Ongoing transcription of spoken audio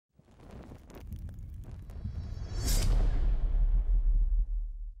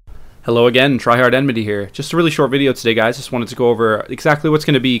Hello again, TryHard Enmity here. Just a really short video today, guys. Just wanted to go over exactly what's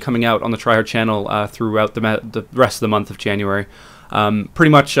going to be coming out on the TryHard channel throughout the rest of the month of January. Pretty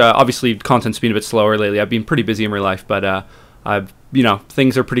much, obviously, content's been a bit slower lately. I've been pretty busy in real life, but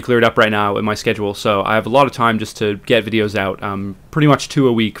things are pretty cleared up right now in my schedule, so I have a lot of time just to get videos out. Pretty much 2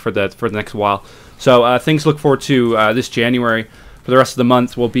 a week for the next while. So things to look forward to this January. For the rest of the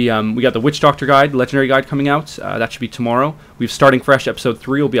month, will be we got the Witch Doctor Guide, Legendary Guide coming out. That should be tomorrow. We've Starting Fresh episode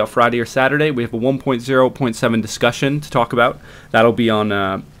 3 will be out Friday or Saturday. We have a 1.0.7 discussion to talk about. That'll be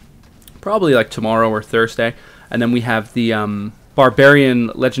on probably like tomorrow or Thursday. And then we have the Barbarian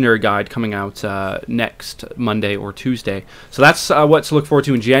Legendary Guide coming out next Monday or Tuesday. So that's what to look forward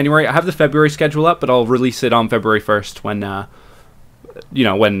to in January. I have the February schedule up, but I'll release it on February 1st when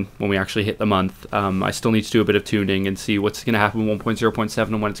when we actually hit the month. I still need to do a bit of tuning and see what's going to happen with 1.0.7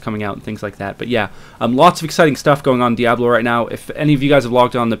 and when it's coming out and things like that. But yeah, lots of exciting stuff going on in Diablo right now. If any of you guys have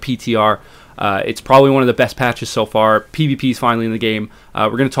logged on the PTR, it's probably one of the best patches so far. PvP is finally in the game. We're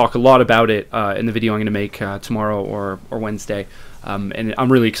going to talk a lot about it in the video I'm going to make tomorrow or Wednesday. And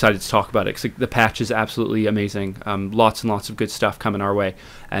I'm really excited to talk about it because the patch is absolutely amazing. Lots and lots of good stuff coming our way.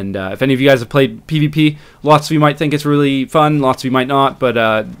 And if any of you guys have played PvP, lots of you might think it's really fun, lots of you might not,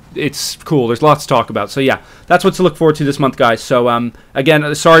 but it's cool. There's lots to talk about. So yeah, that's what to look forward to this month, guys. So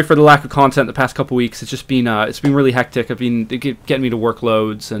again, sorry for the lack of content the past couple weeks. It's just been really hectic. I've been getting me to work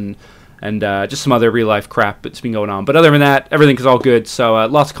loads and just some other real-life crap that's been going on. But other than that, everything is all good, so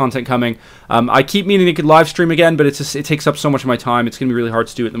lots of content coming. I keep meaning to live stream again, but it takes up so much of my time. It's going to be really hard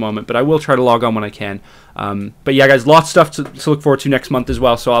to do at the moment, but I will try to log on when I can. But yeah, guys, lots of stuff to look forward to next month as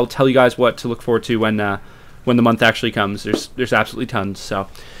well, so I'll tell you guys what to look forward to when the month actually comes. There's absolutely tons. So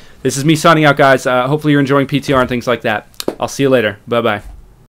this is me signing out, guys. Hopefully you're enjoying PTR and things like that. I'll see you later. Bye-bye.